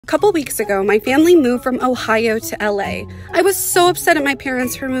A couple weeks ago, my family moved from Ohio to LA. I was so upset at my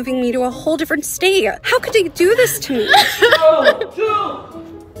parents for moving me to a whole different state. How could they do this to me?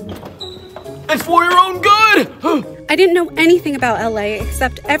 It's for your own good! I didn't know anything about LA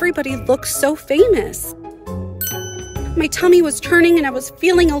except everybody looked so famous. My tummy was turning and I was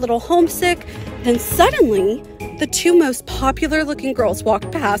feeling a little homesick. Then suddenly, the two most popular looking girls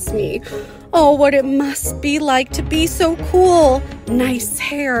walked past me. Oh, what it must be like to be so cool. Nice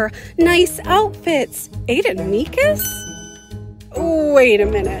hair, nice outfits. Ada Meekis? Wait a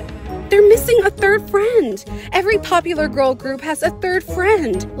minute. They're missing a third friend. Every popular girl group has a third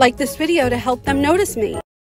friend. Like this video to help them notice me.